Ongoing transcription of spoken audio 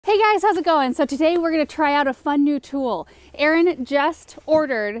guys, how's it going? So today we're going to try out a fun new tool. Erin just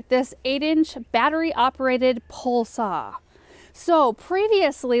ordered this 8-inch battery operated pole saw. So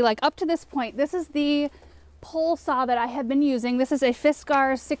previously, like up to this point, this is the pole saw that I have been using. This is a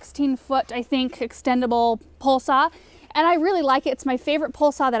Fiskars 16-foot, I think, extendable pole saw. And I really like it. It's my favorite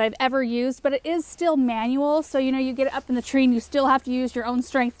pole saw that I've ever used, but it is still manual. So, you know, you get it up in the tree and you still have to use your own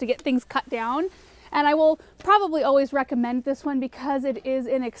strength to get things cut down. And I will probably always recommend this one because it is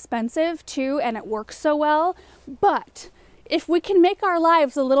inexpensive too, and it works so well. But if we can make our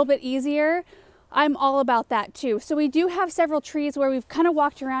lives a little bit easier, I'm all about that too. So we do have several trees where we've kind of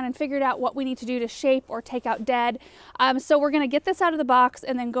walked around and figured out what we need to do to shape or take out dead. So we're gonna get this out of the box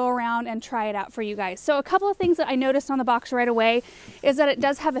and then go around and try it out for you guys. So a couple of things that I noticed on the box right away is that it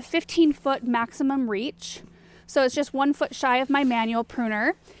does have a 15-foot maximum reach. So it's just 1 foot shy of my manual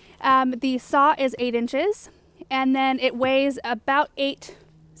pruner. The saw is 8 inches, and then it weighs about it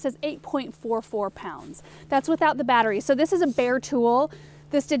says 8.44 pounds. That's without the battery. So this is a bare tool.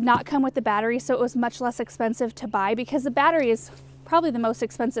 This did not come with the battery, so it was much less expensive to buy because the battery is probably the most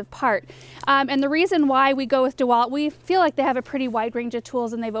expensive part. And the reason why we go with DeWalt, we feel like they have a pretty wide range of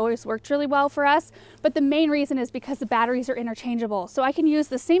tools and they've always worked really well for us. But the main reason is because the batteries are interchangeable. So I can use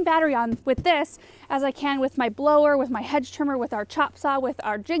the same battery on with this as I can with my blower, with my hedge trimmer, with our chop saw, with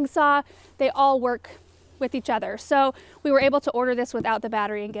our jigsaw. They all work with each other. So we were able to order this without the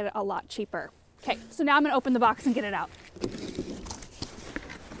battery and get it a lot cheaper. Okay, so now I'm gonna open the box and get it out.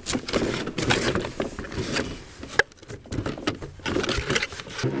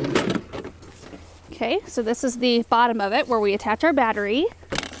 Okay, so this is the bottom of it where we attach our battery.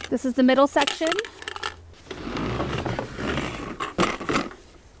 This is the middle section.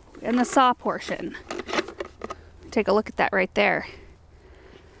 And the saw portion. Take a look at that right there.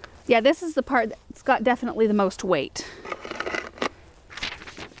 Yeah, this is the part that's got definitely the most weight.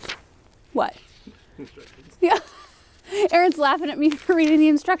 What? Instructions. Yeah. Erin's laughing at me for reading the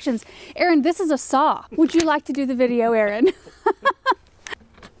instructions. Erin, this is a saw. Would you like to do the video, Erin?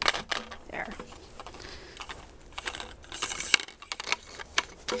 There.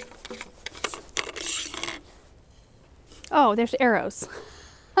 Oh, there's arrows.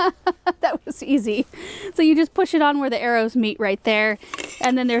 That was easy. So you just push it on where the arrows meet right there.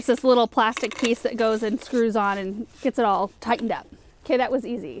 And then there's this little plastic piece that goes and screws on and gets it all tightened up. Okay, that was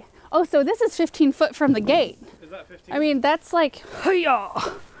easy. Oh, so this is 15 foot from the gate. Is that 15? I mean, that's like,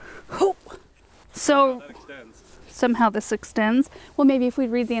 hi-yah. So that extends. Somehow this extends. Well, maybe if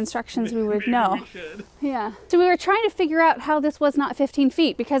we'd read the instructions, we would know. We should. Yeah. So we were trying to figure out how this was not 15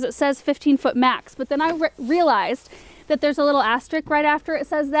 feet because it says 15 foot max. But then I realized that there's a little asterisk right after it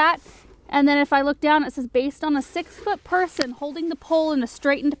says that. And then if I look down, it says based on a 6-foot person holding the pole in a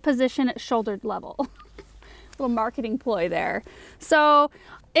straightened position at shoulder level. Little marketing ploy there. So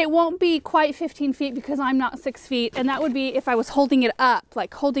it won't be quite 15 feet because I'm not 6 feet. And that would be if I was holding it up,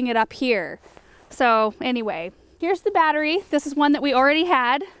 like holding it up here. So anyway, here's the battery. This is one that we already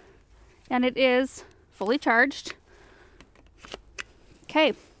had and it is fully charged. Okay,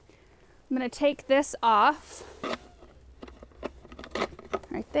 I'm gonna take this off.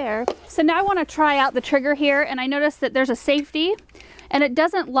 Right there. So now I want to try out the trigger here, and I noticed that there's a safety and it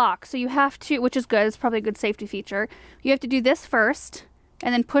doesn't lock, so you have to, which is good, it's probably a good safety feature. You have to do this first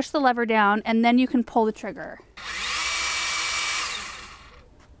and then push the lever down and then you can pull the trigger.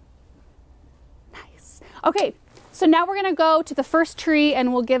 Nice. Okay, so now we're gonna go to the first tree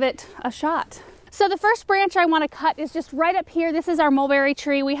and we'll give it a shot. So the first branch I want to cut is just right up here. This is our mulberry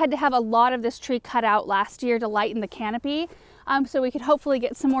tree. We had to have a lot of this tree cut out last year to lighten the canopy. So we could hopefully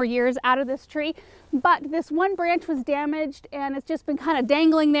get some more years out of this tree. But this one branch was damaged and it's just been kind of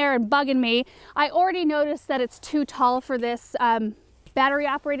dangling there and bugging me. I already noticed that it's too tall for this battery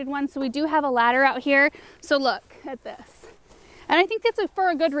operated one. So we do have a ladder out here. So look at this. And I think that's for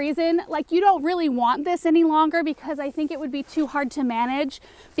a good reason. Like, you don't really want this any longer because I think it would be too hard to manage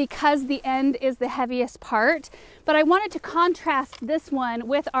because the end is the heaviest part. But I wanted to contrast this one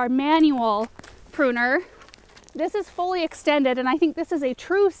with our manual pruner. This is fully extended, and I think this is a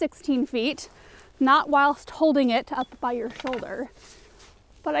true 16 feet, not whilst holding it up by your shoulder.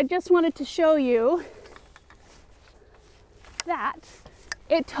 But I just wanted to show you that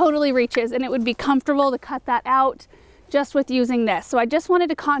it totally reaches, and it would be comfortable to cut that out just with using this. So I just wanted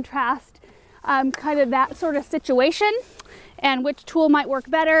to contrast kind of that sort of situation and which tool might work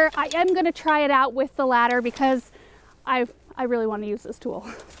better. I am going to try it out with the ladder because I really want to use this tool.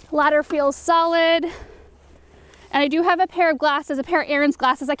 Ladder feels solid. And I do have a pair of glasses, a pair of Erin's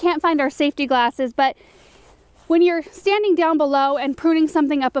glasses. I can't find our safety glasses, but When you're standing down below and pruning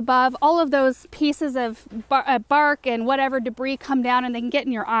something up above, all of those pieces of bark and whatever debris come down and they can get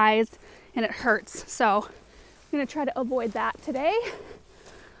in your eyes and it hurts. So I'm gonna try to avoid that today.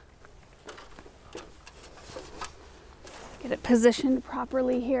 Get it positioned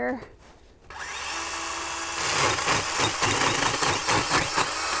properly here.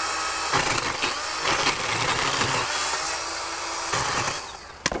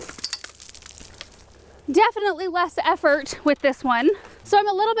 Definitely less effort with this one. So I'm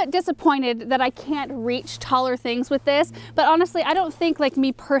a little bit disappointed that I can't reach taller things with this, but honestly, I don't think, like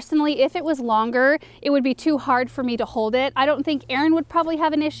me personally, if it was longer, it would be too hard for me to hold it. I don't think Aaron would probably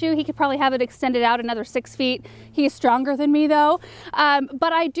have an issue. He could probably have it extended out another 6 feet. He's stronger than me though.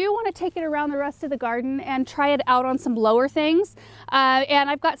 But I do want to take it around the rest of the garden and try it out on some lower things. And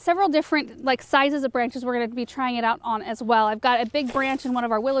I've got several different like sizes of branches we're going to be trying it out on as well. I've got a big branch in one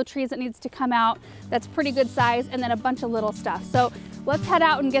of our willow trees that needs to come out. That's pretty good size, and then a bunch of little stuff. So let's head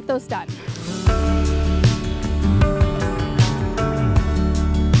out and get those done.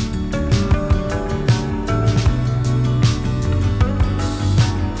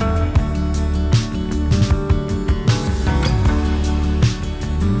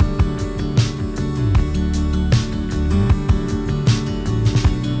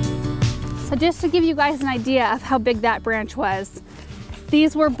 So just to give you guys an idea of how big that branch was,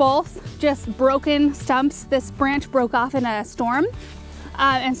 these were both just broken stumps. This branch broke off in a storm.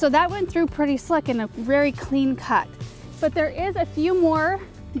 And so that went through pretty slick and a very clean cut. But there is a few more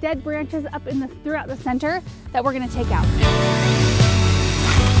dead branches up in throughout the center that we're gonna take out.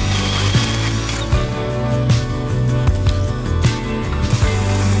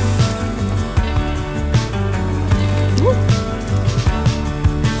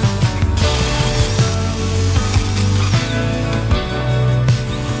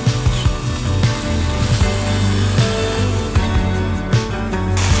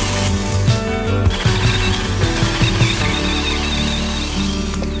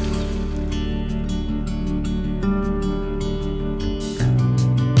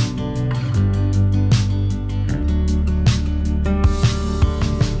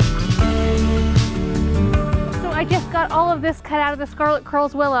 All of this cut out of the Scarlet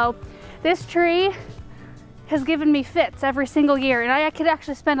Curls willow. This tree has given me fits every single year, and I could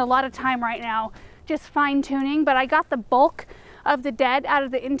actually spend a lot of time right now just fine tuning, but I got the bulk of the dead out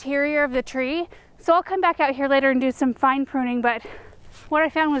of the interior of the tree. So I'll come back out here later and do some fine pruning, but what I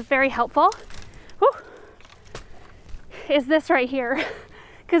found was very helpful is this right here.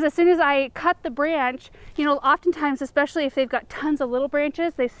 Because as soon as I cut the branch, you know, oftentimes, especially if they've got tons of little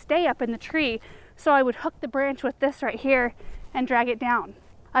branches, they stay up in the tree. So I would hook the branch with this right here and drag it down.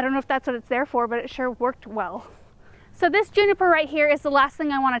 I don't know if that's what it's there for, but it sure worked well. So this juniper right here is the last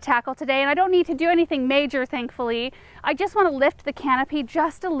thing I want to tackle today, and I don't need to do anything major, thankfully. I just want to lift the canopy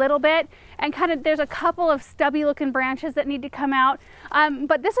just a little bit, and kind of, there's a couple of stubby looking branches that need to come out.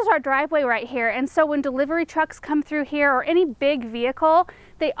 But this is our driveway right here, and so when delivery trucks come through here or any big vehicle,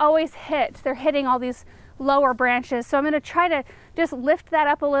 they always they're hitting all these lower branches. So I'm going to try to just lift that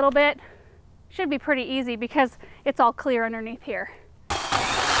up a little bit. Should be pretty easy because it's all clear underneath here. I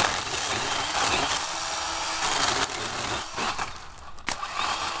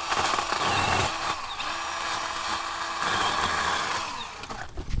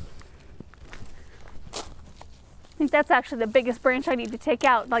think that's actually the biggest branch I need to take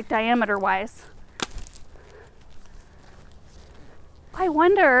out, like diameter wise. I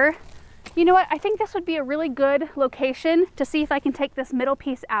wonder, you know what, I think this would be a really good location to see if I can take this middle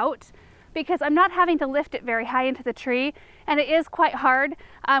piece out, because I'm not having to lift it very high into the tree, and it is quite hard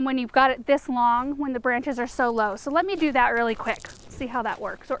when you've got it this long when the branches are so low. So let me do that really quick, see how that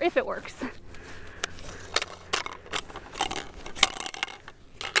works, or if it works.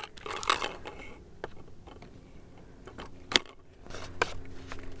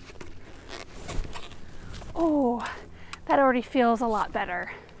 Oh, that already feels a lot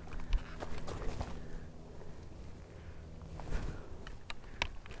better.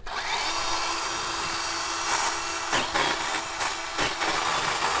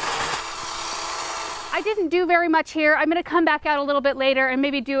 I didn't do very much here. I'm going to come back out a little bit later and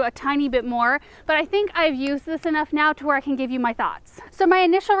maybe do a tiny bit more, but I think I've used this enough now to where I can give you my thoughts. So my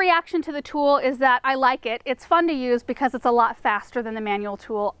initial reaction to the tool is that I like it. It's fun to use because it's a lot faster than the manual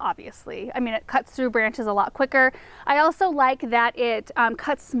tool, obviously. I mean, it cuts through branches a lot quicker. I also like that it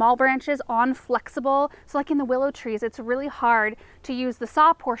cuts small branches on flexible. So like in the willow trees, it's really hard to use the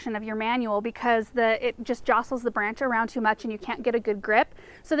saw portion of your manual because it just jostles the branch around too much and you can't get a good grip.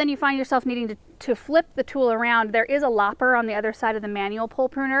 So then you find yourself needing to flip flip the tool around, there is a lopper on the other side of the manual pole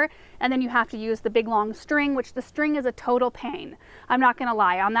pruner, and then you have to use the big long string, which the string is a total pain. I'm not gonna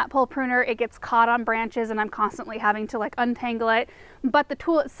lie, on that pole pruner, it gets caught on branches and I'm constantly having to like untangle it, but the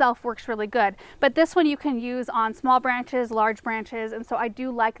tool itself works really good. But this one you can use on small branches, large branches, and so I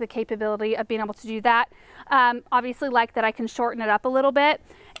do like the capability of being able to do that. Obviously like that I can shorten it up a little bit.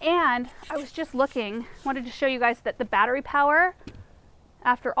 And I was just looking, wanted to show you guys that the battery power,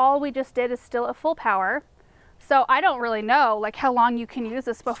 after all we just did, is still at full power. So I don't really know like how long you can use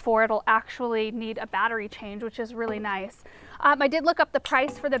this before it'll actually need a battery change, which is really nice. I did look up the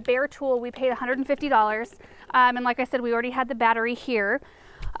price for the Bear tool. We paid $150. And like I said, we already had the battery here.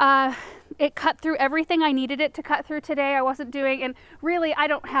 It cut through everything I needed it to cut through today. I wasn't doing, and really I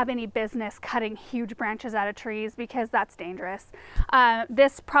don't have any business cutting huge branches out of trees because that's dangerous.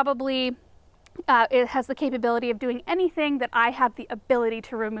 This probably it has the capability of doing anything that I have the ability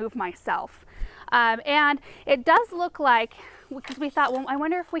to remove myself. And it does look like, because we thought, well, I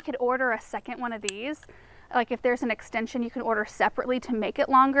wonder if we could order a second one of these. Like if there's an extension you can order separately to make it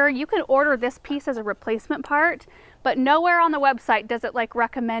longer. You can order this piece as a replacement part, but nowhere on the website does it like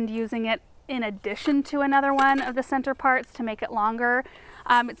recommend using it in addition to another one of the center parts to make it longer.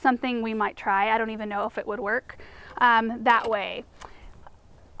 It's something we might try. I don't even know if it would work that way.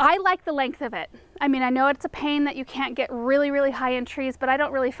 I like the length of it. I mean, I know it's a pain that you can't get really, really high in trees, but I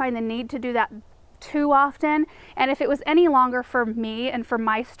don't really find the need to do that too often. And if it was any longer for me and for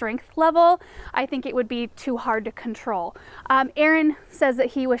my strength level, I think it would be too hard to control. Aaron says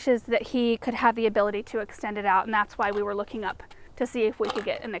that he wishes that he could have the ability to extend it out, and that's why we were looking up to see if we could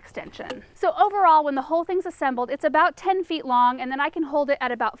get an extension. So overall, when the whole thing's assembled, it's about 10 feet long, and then I can hold it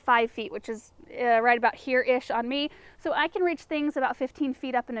at about 5 feet, which is right about here-ish on me. So I can reach things about 15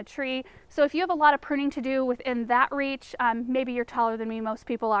 feet up in a tree. So if you have a lot of pruning to do within that reach, maybe you're taller than me, most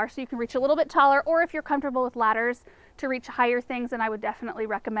people are, so you can reach a little bit taller, or if you're comfortable with ladders to reach higher things, then I would definitely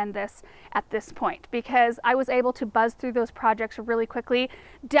recommend this at this point, because I was able to buzz through those projects really quickly.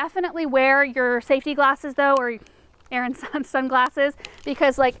 Definitely wear your safety glasses though, or Aaron's sunglasses,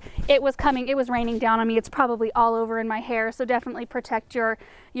 because like it was raining down on me. It's probably all over in my hair, so definitely protect your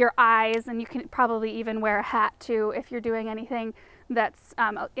eyes, and you can probably even wear a hat too if you're doing anything that's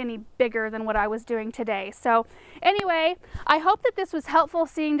any bigger than what I was doing today. So anyway, I hope that this was helpful,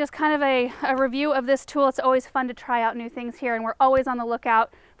 seeing just kind of a review of this tool. It's always fun to try out new things here, and we're always on the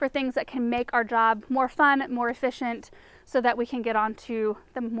lookout for things that can make our job more fun, more efficient, so that we can get on to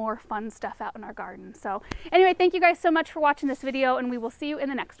the more fun stuff out in our garden. So anyway, thank you guys so much for watching this video, and we will see you in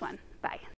the next one. Bye.